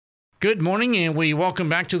Good morning, and we welcome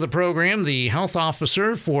back to the program the health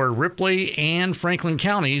officer for Ripley and Franklin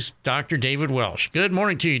counties, Dr. David Welsh. Good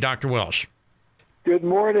morning to you, Dr. Welsh. Good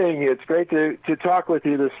morning. It's great to talk with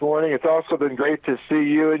you this morning. It's also been great to see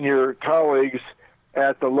you and your colleagues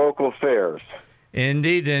at the local fairs.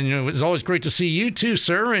 Indeed, and it was always great to see you too,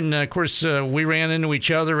 sir. And of course, we ran into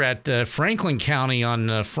each other at Franklin County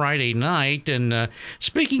on Friday night. And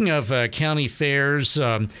speaking of county fairs,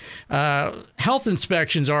 health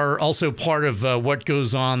inspections are also part of what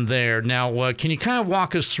goes on there. Now, can you kind of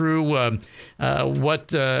walk us through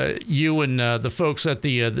what you and the folks at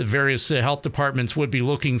the various health departments would be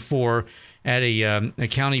looking for at a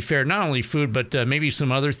county fair? Not only food, but maybe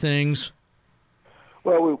some other things.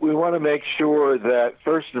 Well, we want to make sure that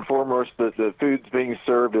first and foremost that the food's being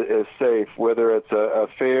served is safe, whether it's a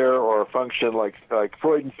fair or a function like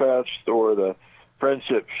Freudenfest or the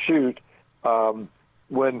Friendship Shoot.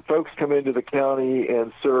 When folks come into the county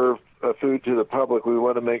and serve food to the public, we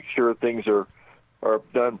want to make sure things are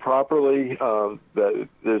done properly. That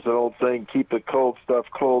there's an old saying, keep the cold stuff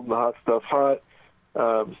cold and the hot stuff hot.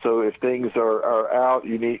 So if things are out,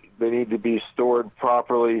 they need to be stored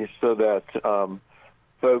properly so that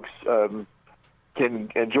folks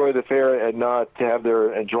can enjoy the fair and not have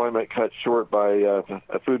their enjoyment cut short by a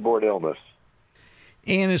foodborne illness.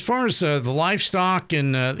 And as far as the livestock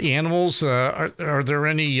and the animals, are there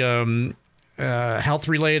any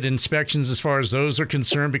health-related inspections as far as those are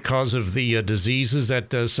concerned because of the diseases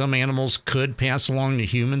that some animals could pass along to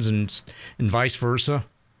humans and vice versa?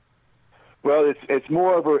 Well, it's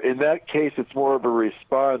more of in that case, it's more of a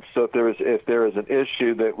response. So if there is an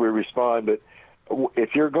issue that we respond, but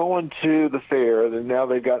if you're going to the fair, then now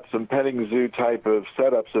they've got some petting zoo type of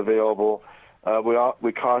setups available.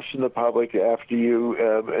 We caution the public after you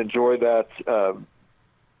enjoy that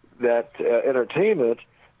entertainment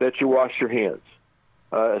that you wash your hands,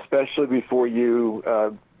 especially before you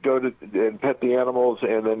go to and pet the animals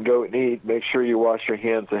and then go and eat. Make sure you wash your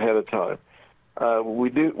hands ahead of time. We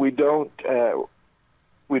don't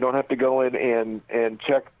have to go in and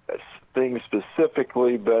check things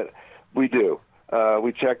specifically, but we do.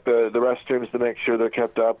 We check the restrooms to make sure they're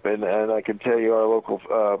kept up, and I can tell you our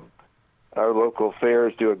local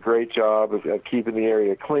fairs do a great job of keeping the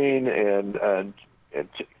area clean and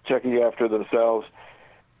checking after themselves.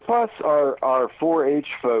 Plus, our 4-H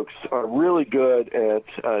folks are really good at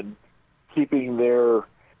keeping their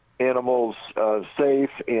animals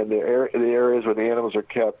safe and the areas where the animals are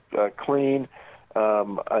kept clean.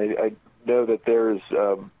 I know that there's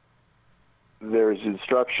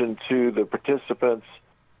instruction to the participants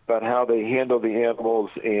about how they handle the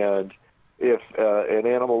animals, and if an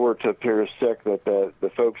animal were to appear sick, that the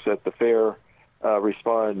folks at the fair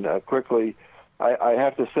respond quickly. I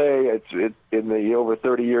have to say, in the over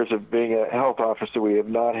 30 years of being a health officer, we have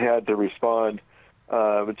not had to respond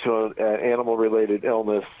to an animal-related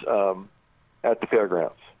illness at the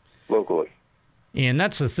fairgrounds locally. And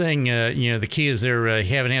that's the thing, the key is they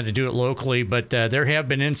haven't had to do it locally, but there have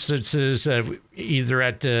been instances either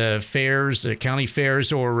at fairs, county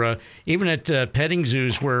fairs, or even at petting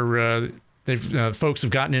zoos where folks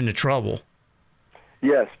have gotten into trouble.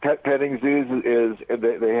 Yes, petting zoos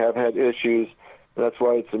they have had issues. That's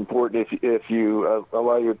why it's important if you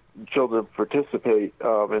allow your children to participate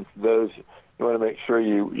in those, you want to make sure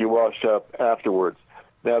you wash up afterwards.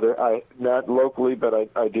 Now, not locally,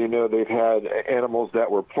 but I do know they've had animals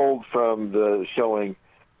that were pulled from the showing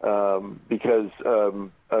because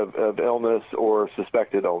of illness or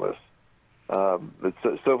suspected illness. But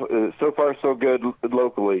so far, so good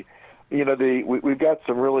locally. We've got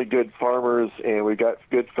some really good farmers, and we've got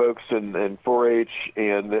good folks in 4-H,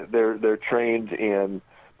 and they're trained in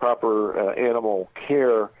proper animal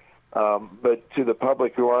care. But to the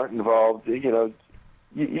public who aren't involved,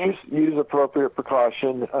 use appropriate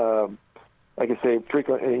precaution. Like I say,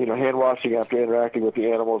 frequent, hand washing after interacting with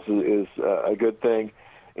the animals is a good thing.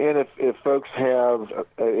 And if folks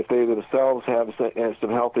if they themselves have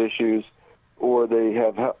some health issues, or they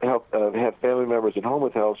have family members at home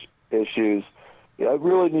with health issues, I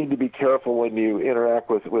really need to be careful when you interact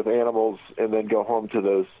with animals and then go home to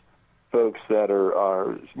those folks that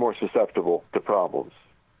are more susceptible to problems.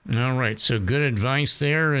 All right, so good advice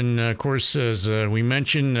there. And, of course, as we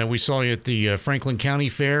mentioned, we saw you at the Franklin County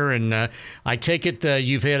Fair, and I take it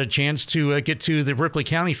you've had a chance to get to the Ripley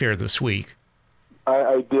County Fair this week.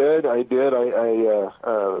 I did. I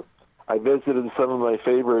visited some of my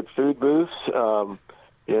favorite food booths.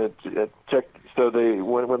 Checked, so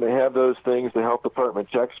when they have those things, the health department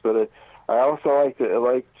checks. But I also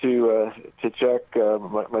like to check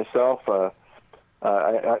myself.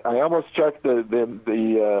 I almost checked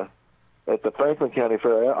the at the Franklin County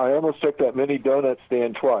Fair, I almost took that mini donut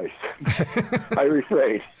stand twice. I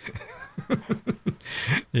rephrase.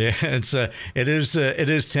 Yeah, it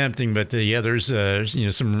is tempting, but there's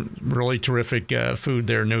some really terrific food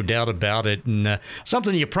there, no doubt about it, and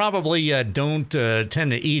something you probably don't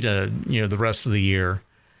tend to eat the rest of the year.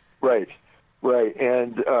 Right.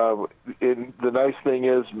 And the nice thing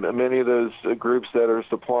is many of those groups that are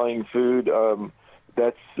supplying food,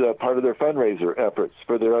 that's part of their fundraiser efforts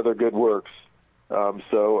for their other good works.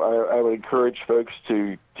 So I would encourage folks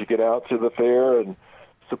to get out to the fair and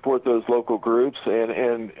support those local groups,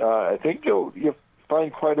 and I think you'll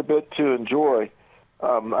find quite a bit to enjoy.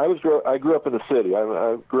 I grew up in the city.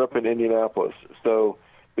 I grew up in Indianapolis, so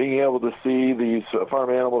being able to see these farm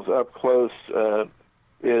animals up close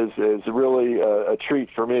is really a treat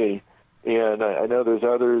for me. And I know there's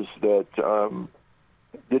others that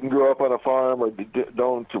didn't grow up on a farm or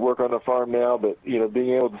don't work on a farm now, but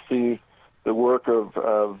being able to see the work of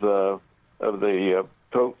the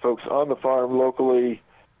folks on the farm locally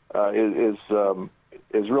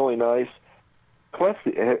is really nice. Plus,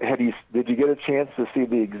 did you get a chance to see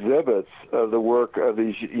the exhibits of the work of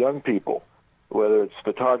these young people, whether it's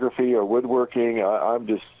photography or woodworking? I'm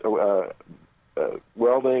just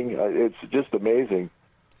welding. It's just amazing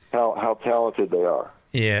how talented they are.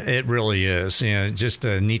 Yeah, it really is. Just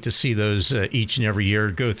neat to see those each and every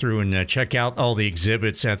year. Go through and check out all the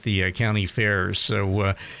exhibits at the county fairs. So,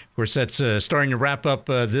 of course, that's starting to wrap up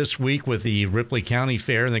this week with the Ripley County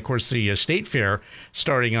Fair. And, of course, the State Fair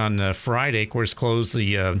starting on Friday, of course, closed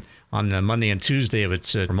on Monday and Tuesday of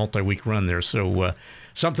its multi-week run there. So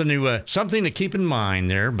something to keep in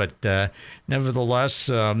mind there. But nevertheless,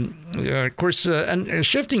 of course, and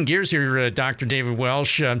shifting gears here, Dr. David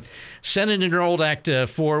Welsh, Senate Enrolled Act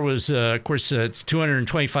 4 was, of course, it's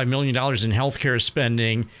 $225 million in health care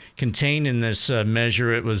spending contained in this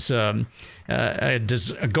measure. It was a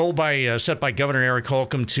goal set by Governor Eric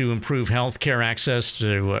Holcomb to improve health care access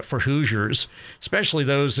for Hoosiers, especially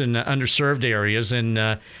those in underserved areas. And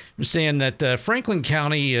I'm saying that Franklin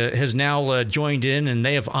County has now joined in, and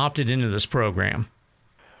they have opted into this program.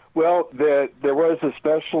 Well, there was a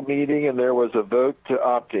special meeting, and there was a vote to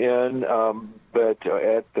opt in, but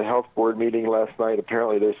at the health board meeting last night,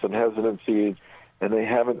 apparently there's some hesitancy, and they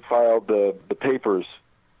haven't filed the papers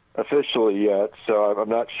officially yet, so I'm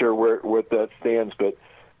not sure what that stands, but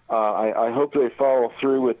I hope they follow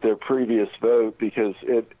through with their previous vote, because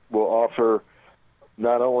it will offer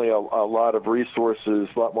not only a lot of resources,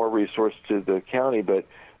 a lot more resources to the county, but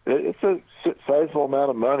it's a sizable amount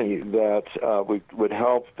of money that would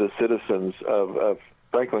help the citizens of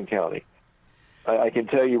Franklin County. I can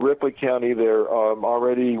tell you, Ripley County, they're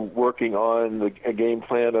already working on a game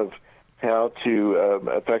plan of how to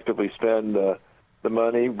effectively spend the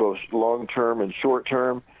money, both long-term and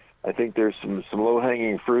short-term. I think there's some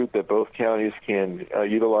low-hanging fruit that both counties can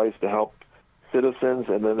utilize to help citizens,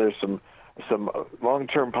 and then there's some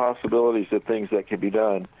long-term possibilities of things that can be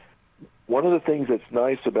done. One of the things that's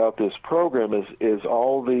nice about this program is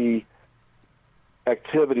all the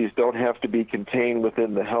activities don't have to be contained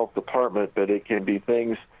within the health department, but it can be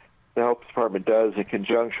things the health department does in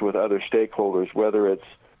conjunction with other stakeholders, whether it's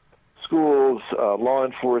schools, law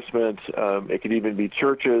enforcement, it could even be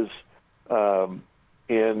churches.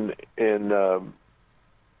 In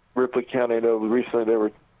Ripley County, I know recently they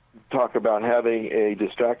were talking about having a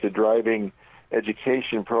distracted driving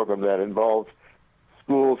education program that involved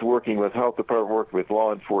schools working with health department, working with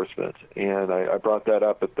law enforcement, and I brought that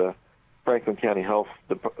up at the Franklin County Health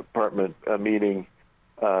Department meeting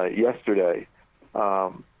yesterday.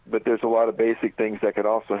 But there's a lot of basic things that could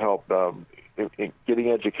also help in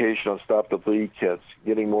getting education on Stop the Bleed kits,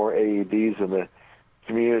 getting more AEDs in the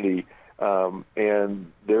community.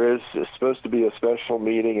 And there is supposed to be a special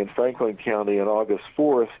meeting in Franklin County on August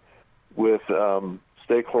 4th with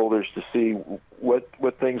stakeholders to see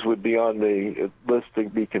what things would be on the list to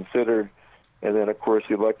be considered. And then, of course,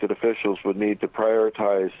 the elected officials would need to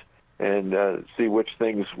prioritize and see which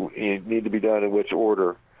things need to be done in which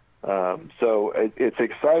order. So it's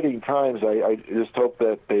exciting times. I just hope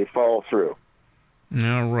that they follow through.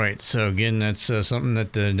 All right. So, again, that's something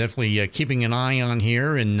that definitely keeping an eye on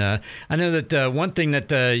here. And I know that one thing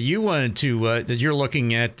that you wanted to, that you're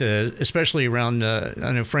looking at, especially around,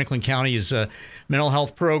 I know Franklin County, is mental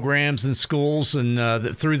health programs in schools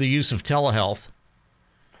and through the use of telehealth.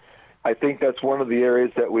 I think that's one of the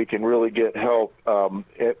areas that we can really get help.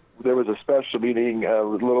 There was a special meeting a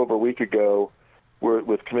little over a week ago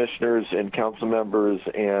with commissioners and council members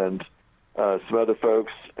and some other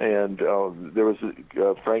folks, and there was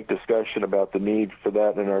a frank discussion about the need for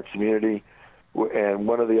that in our community. And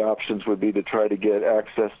one of the options would be to try to get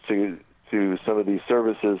access to to some of these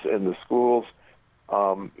services in the schools.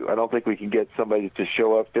 I don't think we can get somebody to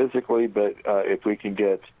show up physically, but if we can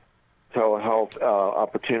get telehealth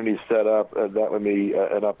opportunities set up, that would be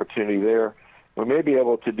an opportunity there. We may be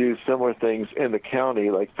able to do similar things in the county,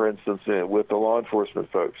 like, for instance, with the law enforcement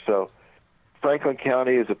folks. So Franklin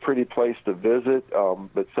County is a pretty place to visit,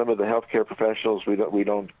 but some of the healthcare professionals, we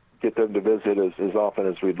don't get them to visit as often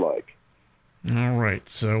as we'd like. All right.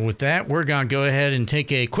 So with that, we're going to go ahead and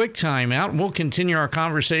take a quick time out. We'll continue our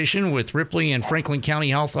conversation with Ripley and Franklin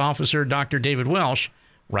County Health Officer Dr. David Welsh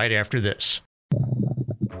right after this.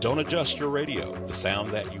 Don't adjust your radio. The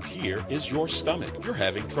sound that you hear is your stomach. You're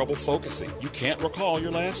having trouble focusing. You can't recall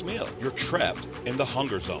your last meal. You're trapped in the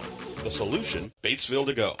hunger zone. The solution, Batesville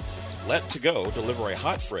To Go. Let To Go deliver a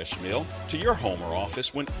hot, fresh meal to your home or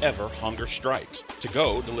office whenever hunger strikes. To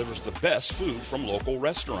Go delivers the best food from local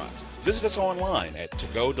restaurants. Visit us online at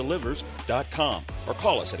togodelivers.com or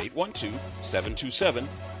call us at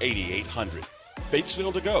 812-727-8800.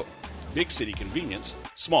 Batesville To Go. Big city convenience,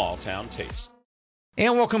 small town taste.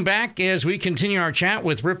 And welcome back as we continue our chat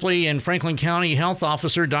with Ripley and Franklin County Health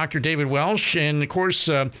Officer Dr. David Welsh. And of course,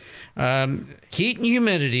 heat and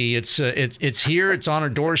humidity. It's here. It's on our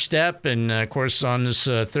doorstep. And of course, on this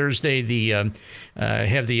Thursday,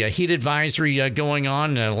 have the heat advisory going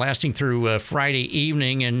on, lasting through Friday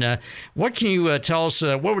evening. And what can you tell us?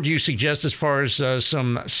 What would you suggest as far as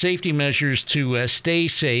some safety measures to stay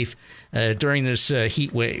safe during this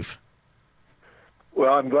heat wave?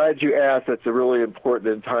 Well, I'm glad you asked. That's a really important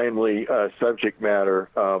and timely subject matter.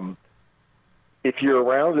 If you're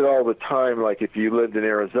around it all the time, like if you lived in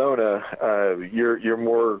Arizona, you're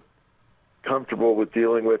more comfortable with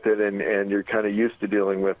dealing with it, and you're kind of used to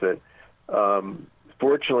dealing with it.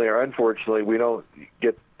 Fortunately or unfortunately, we don't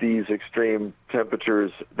get these extreme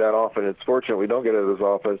temperatures that often. It's fortunate we don't get it as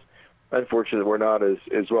often. Unfortunately, we're not as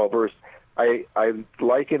well versed. I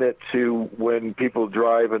liken it to when people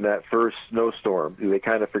drive in that first snowstorm. They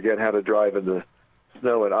kind of forget how to drive in the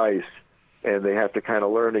snow and ice, and they have to kind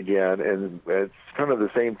of learn again. And it's kind of the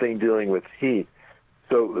same thing dealing with heat.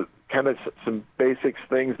 So kind of some basics,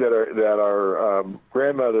 things that our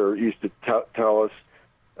grandmother used to tell us.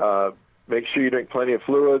 Make sure you drink plenty of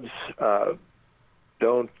fluids.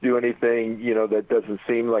 Don't do anything, that doesn't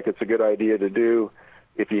seem like it's a good idea to do.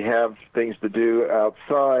 If you have things to do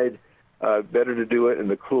outside, better to do it in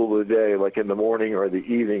the cool of the day, like in the morning or the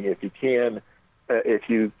evening if you can. If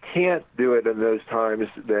you can't do it in those times,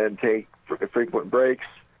 then take frequent breaks,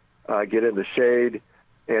 get in the shade,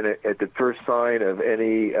 and at the first sign of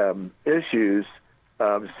any issues,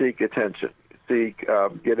 seek attention. Seek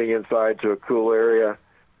getting inside to a cool area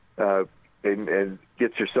and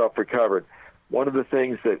get yourself recovered. One of the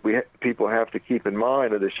things that people have to keep in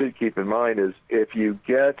mind, or they should keep in mind, is if you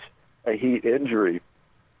get a heat injury,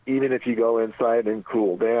 even if you go inside and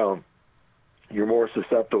cool down, you're more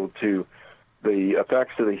susceptible to the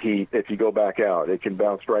effects of the heat if you go back out. It can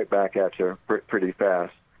bounce right back at you pretty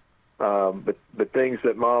fast. But things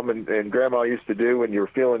that Mom and Grandma used to do when you were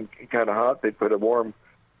feeling kind of hot, they'd put a warm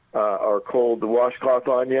or cold washcloth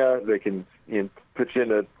on you. They can put you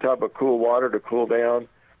in a tub of cool water to cool down.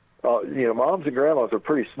 Moms and grandmas are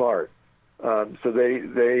pretty smart. So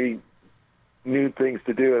they knew things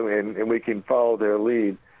to do, and we can follow their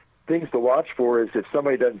lead. Things to watch for is if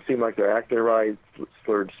somebody doesn't seem like they're acting right,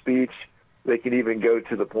 slurred speech, they can even go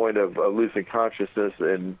to the point of losing consciousness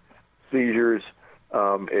and seizures.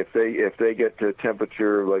 If they get to a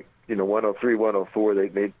temperature like 103, 104,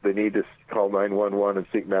 they need to call 911 and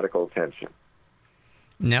seek medical attention.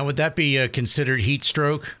 Now, would that be considered heat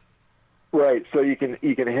stroke? Right. So you can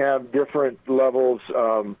have different levels.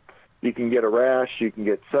 You can get a rash. You can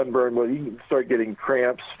get sunburn. Well, you can start getting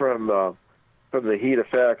cramps from the heat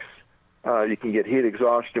effects. You can get heat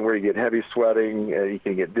exhaustion where you get heavy sweating. You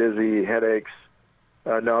can get dizzy, headaches,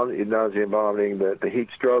 nausea and vomiting. The heat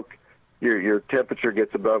stroke, your temperature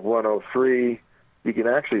gets above 103. You can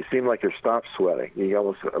actually seem like you're stopped sweating. You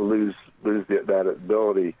almost lose that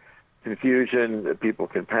ability. Confusion, people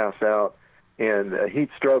can pass out. And a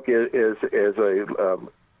heat stroke is a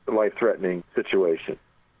life-threatening situation.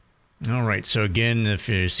 All right. So, again, if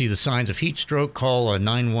you see the signs of heat stroke, call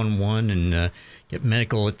 911 and get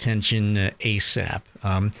medical attention ASAP.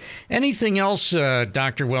 Anything else,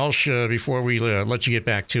 Dr. Welsh, before we let you get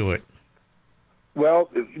back to it? Well,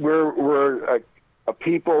 we're a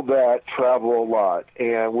people that travel a lot,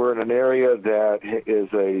 and we're in an area that is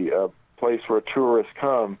a place where tourists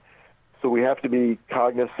come. So we have to be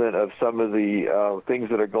cognizant of some of the things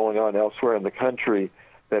that are going on elsewhere in the country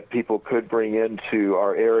that people could bring into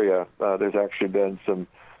our area. There's actually been some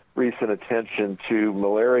recent attention to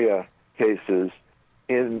malaria cases,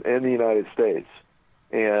 in the United States.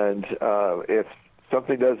 And if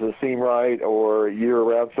something doesn't seem right, or you're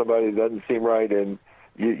around somebody that doesn't seem right, and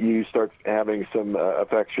you start having some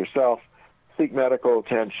effects yourself, seek medical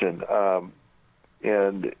attention.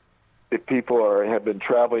 And if people have been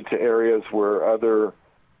traveling to areas where other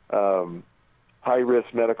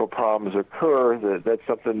high-risk medical problems occur, that's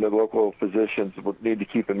something that local physicians would need to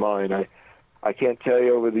keep in mind. I can't tell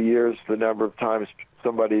you over the years the number of times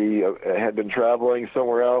somebody had been traveling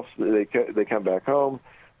somewhere else, they come back home,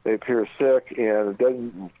 they appear sick, and it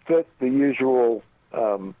doesn't fit the usual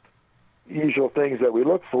things that we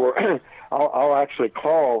look for. I'll actually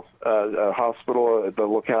call a hospital at the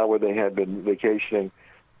locale where they had been vacationing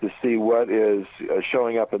to see what is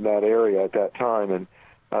showing up in that area at that time. And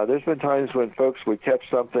there's been times when folks would catch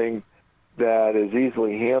something that is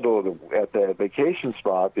easily handled at the vacation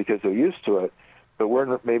spot because they're used to it, but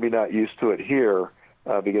we're maybe not used to it here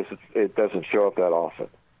because it doesn't show up that often.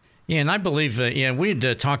 Yeah, and I believe,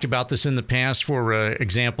 we'd talked about this in the past, for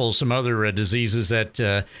example, some other diseases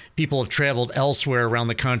that people have traveled elsewhere around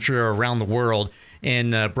the country or around the world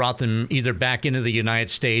and brought them either back into the United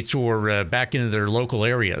States or back into their local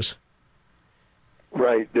areas.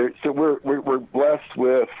 Right. So we're blessed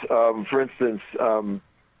with, for instance,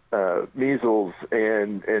 measles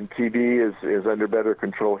and TB is under better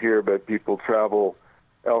control here, but people travel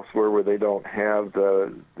elsewhere where they don't have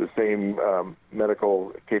the same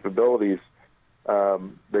medical capabilities.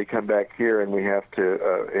 They come back here, and we have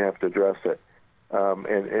to address it.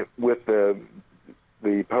 And with the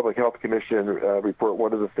Public Health Commission report,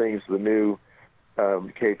 one of the things, the new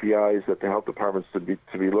KPIs that the health departments to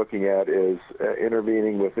be looking at is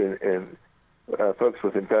intervening with folks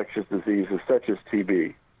with infectious diseases such as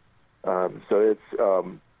TB. So it's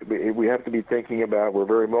we have to be thinking about, we're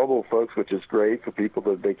very mobile folks, which is great for people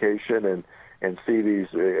to vacation and see these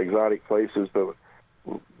exotic places, but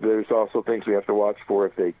there's also things we have to watch for.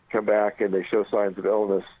 If they come back and they show signs of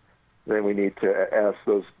illness, then we need to ask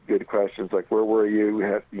those good questions like, where were you?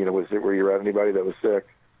 Were you around anybody that was sick?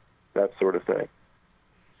 That sort of thing.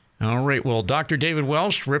 All right. Well, Dr. David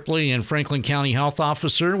Welsh, Ripley and Franklin County Health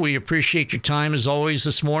Officer, we appreciate your time as always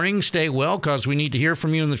this morning. Stay well, because we need to hear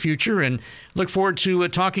from you in the future, and look forward to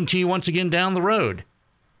talking to you once again down the road.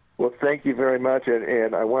 Well, thank you very much,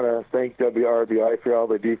 and I want to thank WRBI for all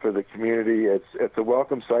they do for the community. It's a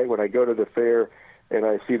welcome sight when I go to the fair and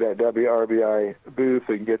I see that WRBI booth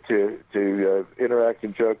and get to interact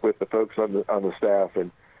and joke with the folks on the staff.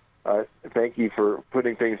 And thank you for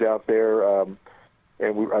putting things out there.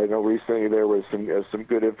 And I know recently there was some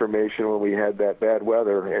good information when we had that bad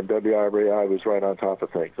weather, and WRBI was right on top of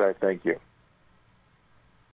things. I thank you.